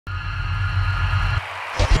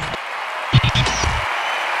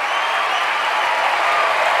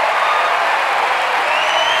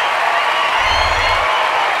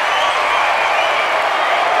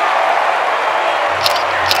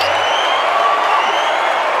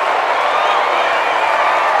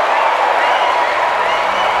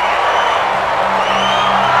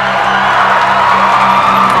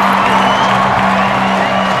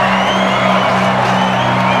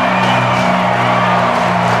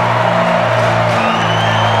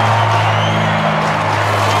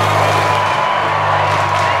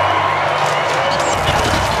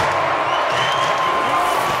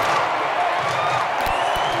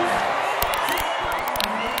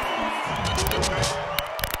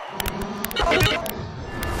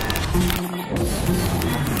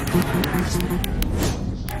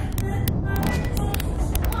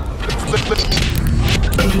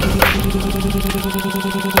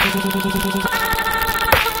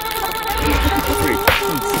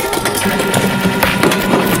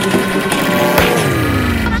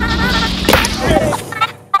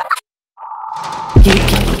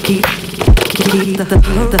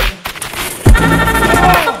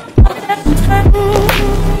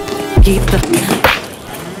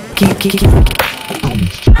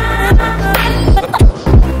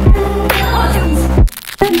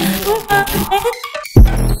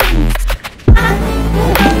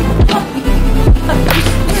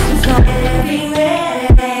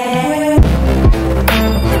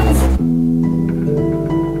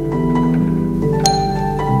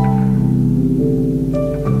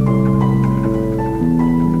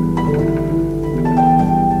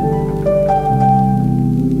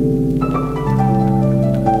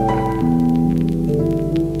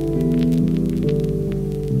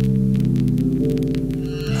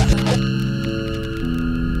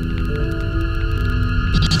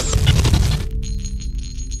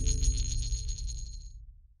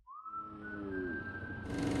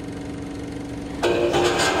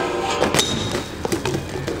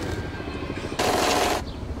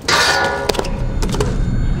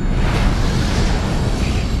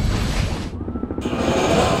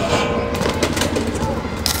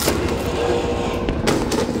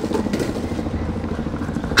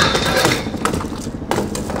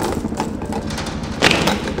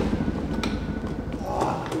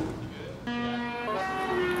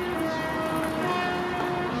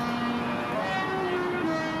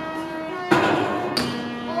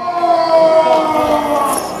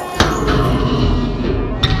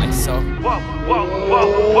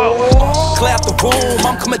Clear out the room,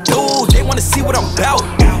 I'm coming through. They wanna see what I'm about.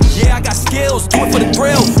 Yeah, I got skills, do it for the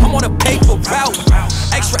thrill. I'm on a paper route.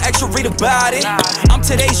 Extra, read about it. I'm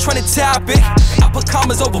today's trending topic. I put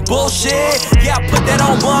commas over bullshit. Yeah, I put that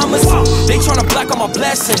on mamas. They tryna block all my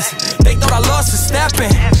blessings. They thought I lost for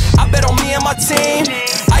stepping. I bet on me and my team.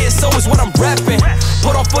 ISO is what I'm repping.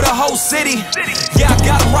 Put on for the whole city. Yeah, I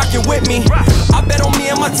got them rocking with me. I bet on me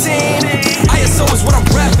and my team. ISO is what I'm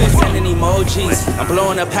repping. Sending emojis, I'm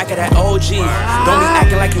blowing a pack of that OG. Don't be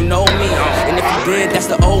acting like you know me. And if you did, that's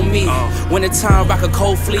the old me. Winter time, rock a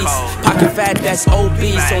cold fleece. Pocket fat, that's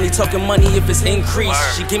obese. Only talking money if it's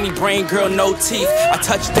increased. She give me brain, girl, no teeth. I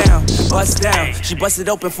touch down, bust down. She busted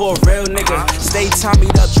open for a real nigga. Stay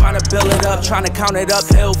Tommy'd up, trying to build it up, trying to count it up,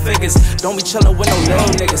 hill figures. Don't be chillin' with no little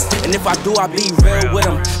niggas. And if I do, I be real with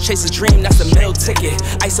them. Chase a dream, that's a meal ticket.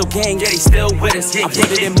 ISO gang, yeah, they still with us. I put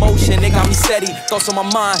it in motion, they got me steady. Thoughts on my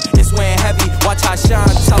mind, it's weighing heavy. Watch how I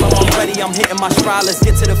shine, tell them I'm ready. I'm hitting my stride, let's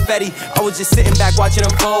get to the Fetty. I was just sitting back watching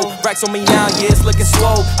them fold. Racks on me now, yeah, it's looking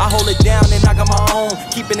slow. I hold it down and I got my own.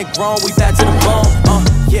 Keeping it grown, we bad to the bone.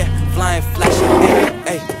 Yeah, flying, flashing,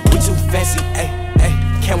 ayy, we too fancy, ayy,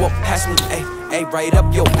 can't walk past me, ayy, right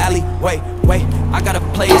up your alley. Wait, I gotta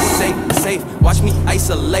play it safe. Watch me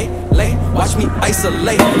isolate, watch me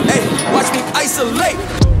isolate, ayy, watch me isolate.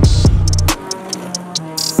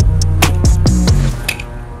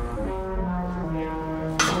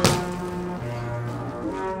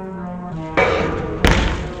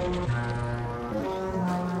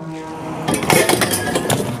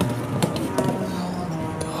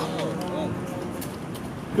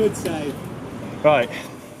 Good save. Right,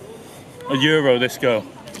 €1 this go.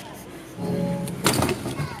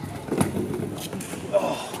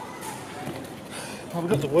 Oh, we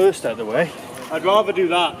got the worst out of the way. I'd rather do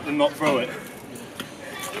that than not throw it.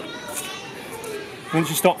 Once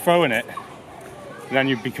you stop throwing it, then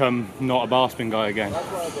you become not a bar spin guy again.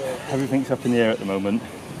 Everything's up in the air at the moment,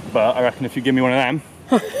 but I reckon if you give me one of them,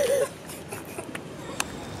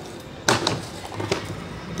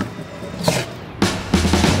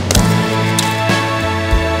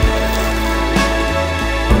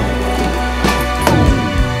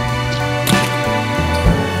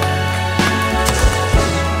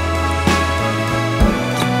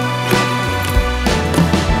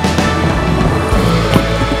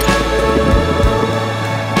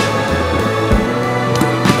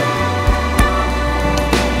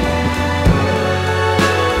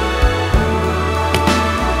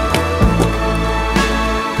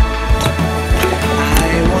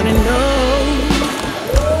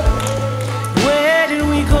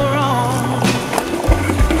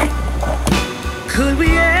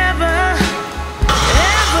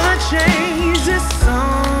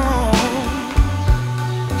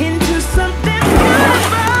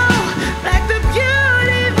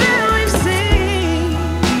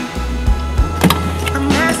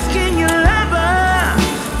 Asking your lover,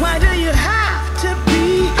 why do you have to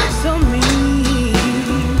be so mean?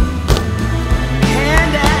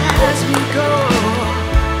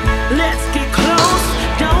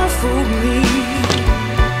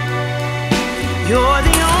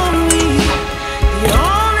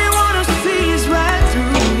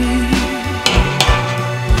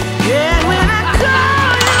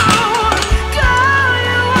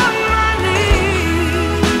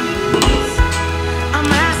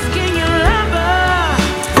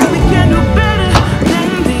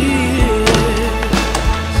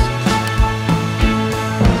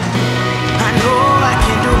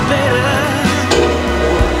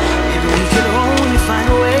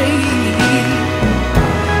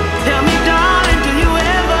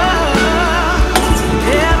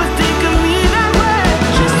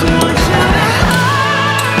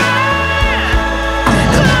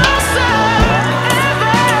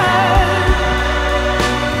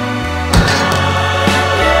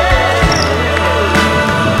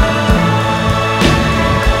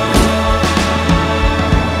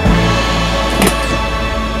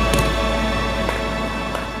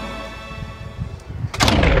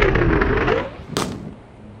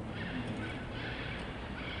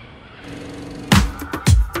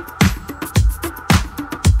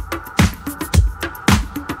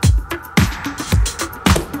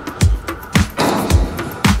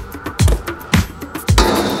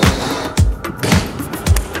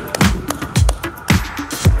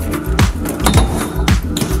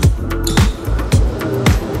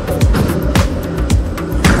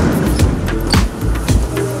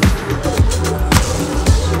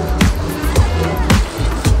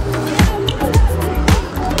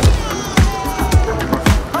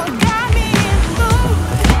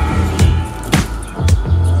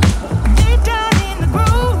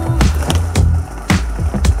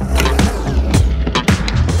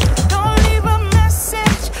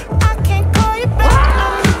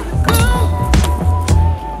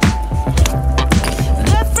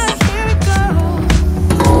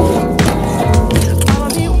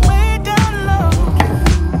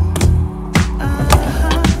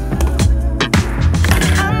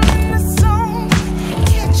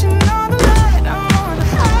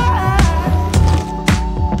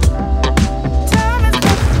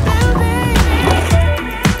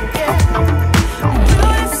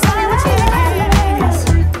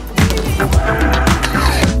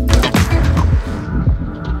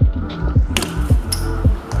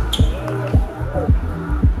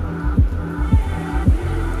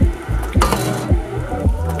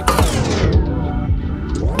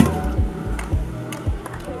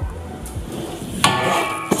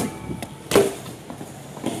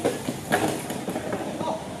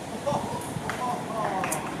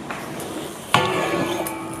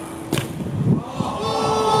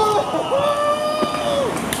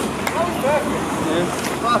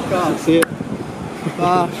 Fuck off. See it?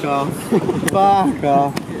 Fuck off. Fuck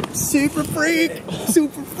off. Super freak.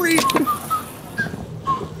 Super freak.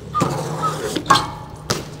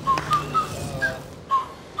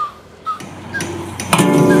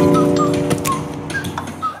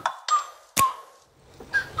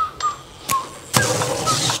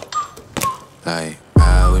 Like,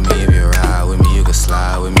 ride with me if you ride with me, you can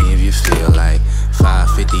slide with me if you feel like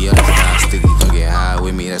 550 on the 5 sticky, come get high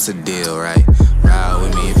with me, that's a deal, right? Ride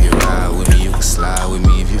with me if you ride with me, you can slide with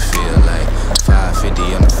me if you feel like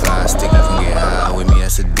 550 on the 5 sticky, come get high with me,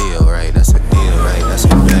 that's a deal, right? That's a deal, right? That's a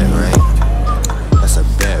bet, right? That's a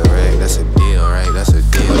bet, right? That's a deal, right? That's a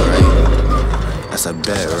deal, right? That's a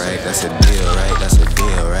bet, right? That's a deal, right? That's a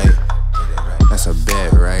deal, right? That's a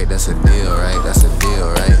bet, right? That's a deal, right? That's a deal,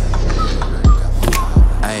 right?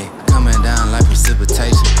 Ayy, coming down like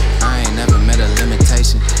precipitation. I ain't never met a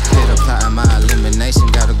limitation. Did a plot in my elimination.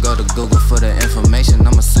 Gotta go to Google for the information.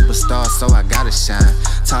 I'm a superstar, so I gotta shine.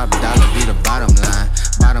 Top dollar be the bottom line.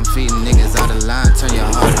 Bottom feeding niggas out of line. Turn your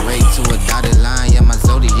heart rate to a dotted line. Yeah, my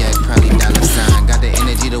zodiac probably dollar sign. Got the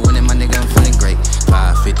energy to win it, my nigga, I'm feeling great.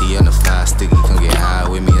 550 on the 5 sticky, come get high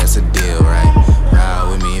with me, that's a deal, right? Ride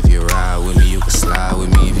with me if you ride with me, you can slide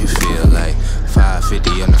with me if you feel like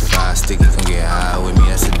 550 on the 5 sticky, come get high with me,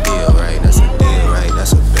 that's a deal, right? That's a deal, right?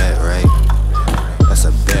 That's a bet, right? That's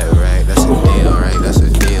a bet, right? That's a deal, right? That's a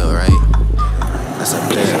deal, right? That's a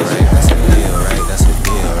bet, right? That's a deal, right? That's a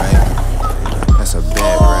deal, right? That's a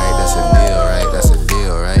bet, right? That's a deal, right? That's a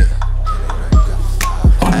deal, right?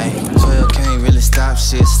 Ay, 12 can't really stop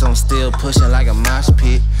shit, so I'm still pushing like a mosh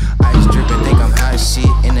pit. Ice dripping, think I'm hot shit.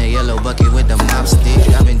 In a yellow bucket with the mop stick.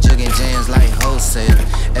 I've been jugging jams like wholesale.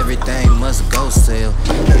 Everything must go sell.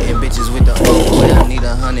 Hitting bitches with the old well. Need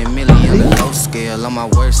 100 million on the low scale. On my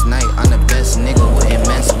worst night, I'm the best nigga. Wouldn't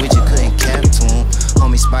mess with you, couldn't cap to him.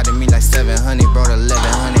 Homie spotted me like 700, brought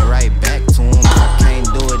 1100 right back to him. If I can't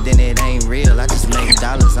do it, then it ain't real. I just make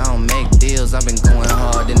dollars, I don't make deals. I've been going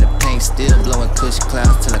hard in the paint, still blowing kush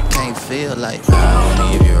clouds till I can't feel like. Ride with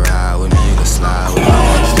me if you ride with me, you can slide with me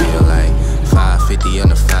if you feel like 550 on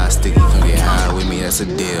the 5 sticky, come get high with me, that's a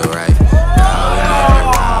deal, right? Ride with me if you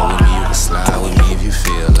ride with me, you can slide with me if you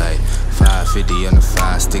feel like 550 on the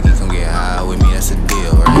 5 sticky, come get high with me, that's a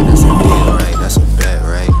deal, right? That's a deal, right? That's a bet,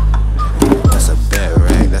 right? That's a bet,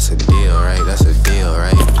 right? That's a deal, right? That's a deal,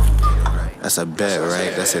 right? That's a bet,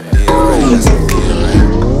 right? That's a deal, right? That's a deal, right?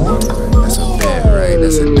 That's a bet, right?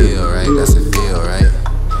 That's a deal, right? That's a deal, right?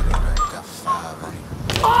 Got 5 on it.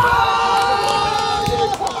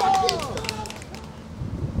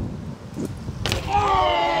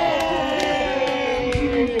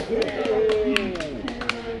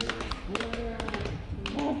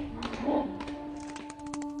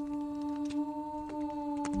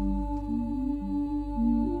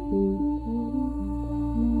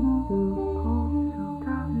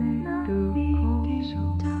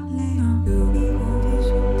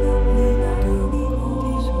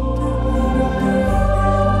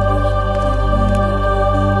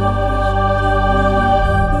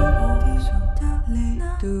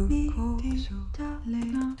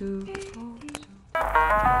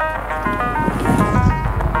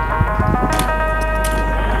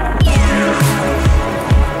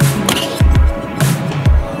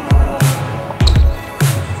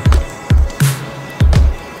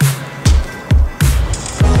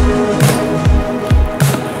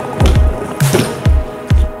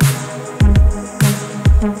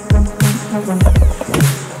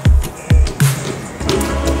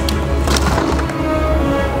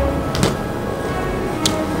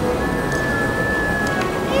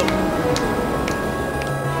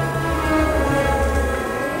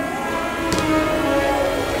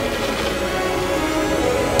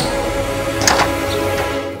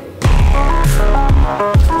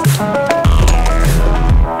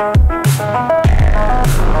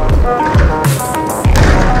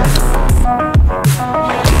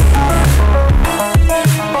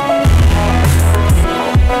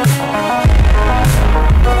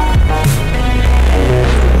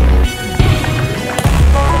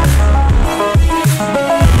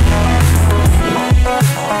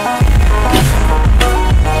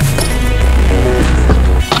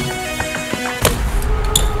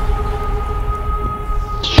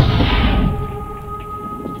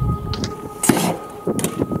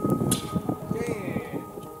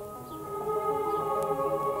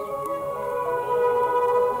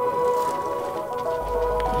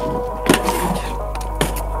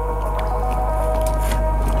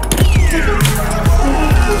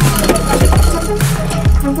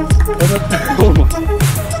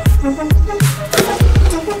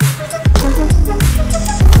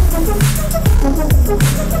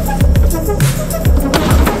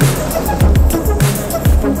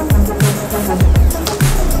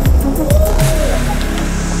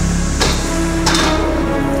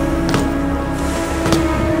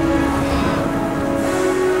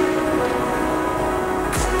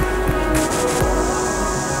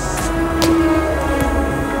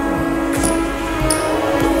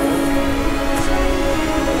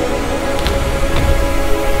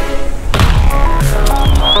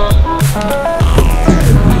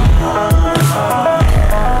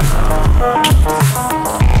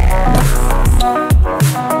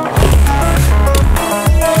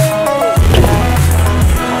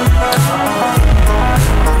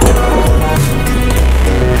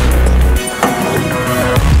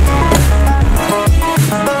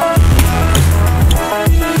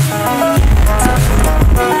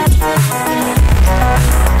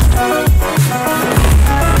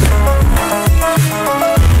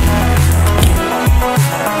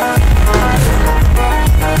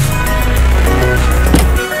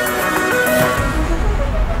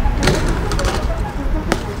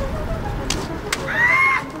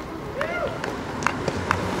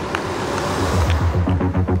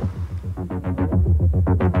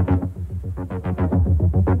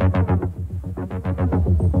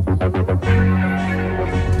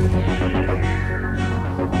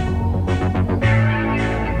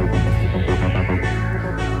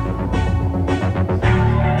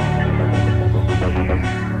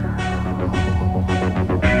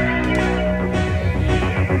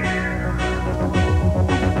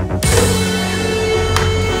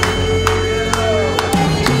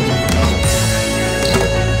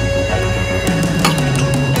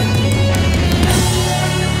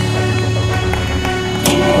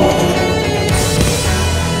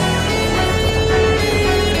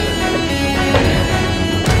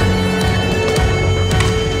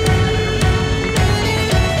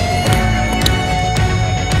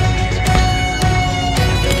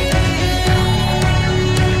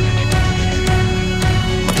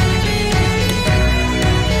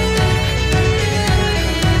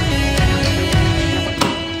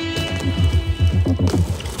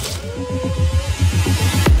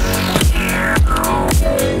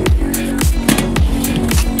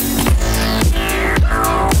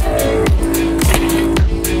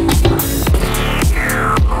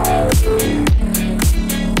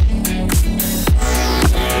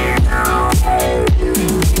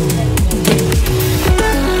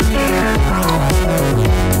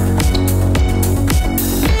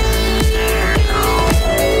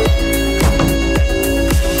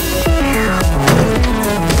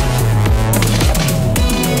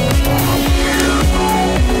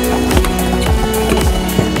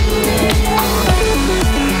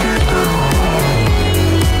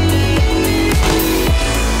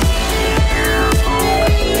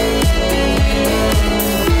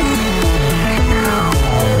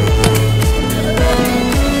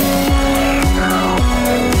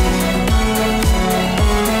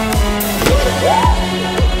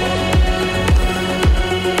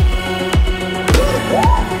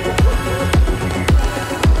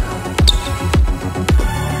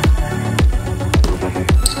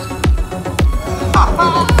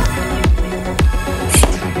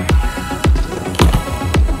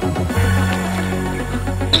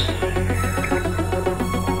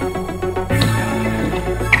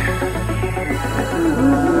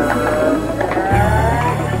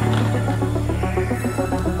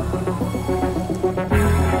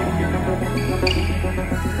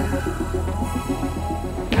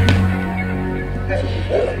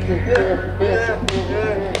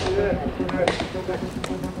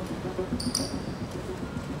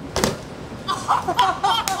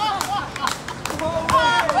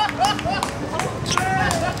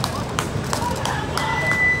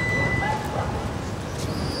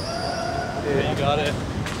 Yeah, you got it.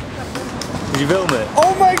 Did you film it?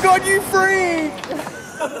 Oh my god, you freak!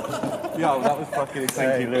 Yo, that was fucking insane.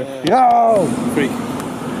 Thank you, Lou. Yo! Freak.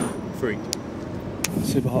 Freak.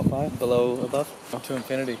 Super hot fire. Below, above, to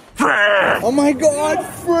infinity. Oh my god,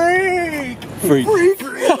 freak! Freak. Freak!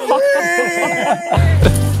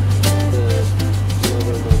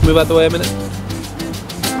 Move out the way a minute.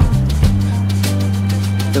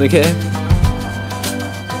 Gonna get in.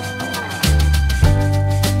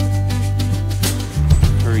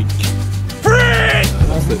 Freak.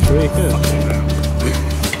 That's the freak, isn't it?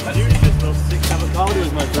 You just lost 6 avocados,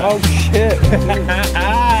 my friend. Oh shit!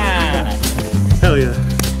 Hell yeah.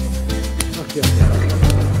 Okay.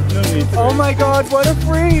 No need to. Oh my god, what a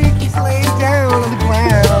freak! He's laying down on the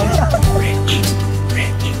ground. Rich,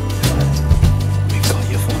 we've got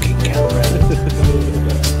your fucking camera.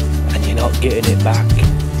 And you're not getting it back.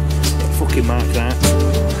 Fucking mark that.